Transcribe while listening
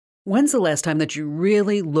When's the last time that you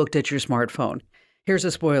really looked at your smartphone? Here's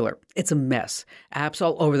a spoiler. It's a mess. Apps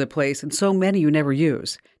all over the place and so many you never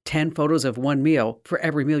use. 10 photos of one meal for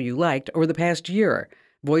every meal you liked over the past year.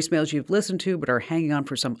 Voicemails you've listened to but are hanging on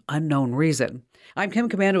for some unknown reason. I'm Kim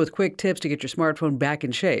Commando with quick tips to get your smartphone back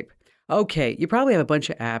in shape. Okay, you probably have a bunch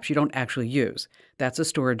of apps you don't actually use. That's a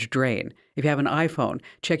storage drain. If you have an iPhone,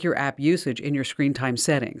 check your app usage in your screen time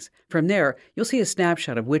settings. From there, you'll see a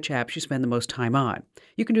snapshot of which apps you spend the most time on.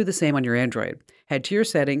 You can do the same on your Android. Head to your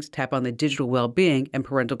settings, tap on the Digital Wellbeing and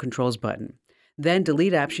Parental Controls button. Then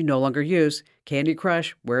delete apps you no longer use. Candy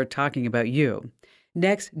Crush, we're talking about you.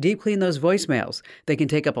 Next, deep clean those voicemails. They can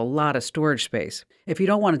take up a lot of storage space. If you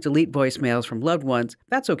don't want to delete voicemails from loved ones,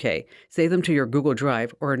 that's okay. Save them to your Google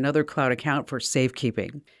Drive or another cloud account for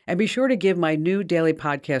safekeeping. And be sure to give my new daily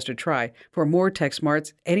podcast a try for more tech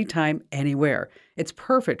smarts anytime, anywhere. It's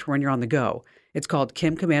perfect when you're on the go. It's called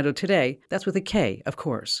Kim Commando Today. That's with a K, of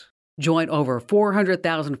course. Join over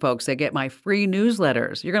 400,000 folks that get my free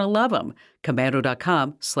newsletters. You're going to love them.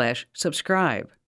 Commando.com/subscribe.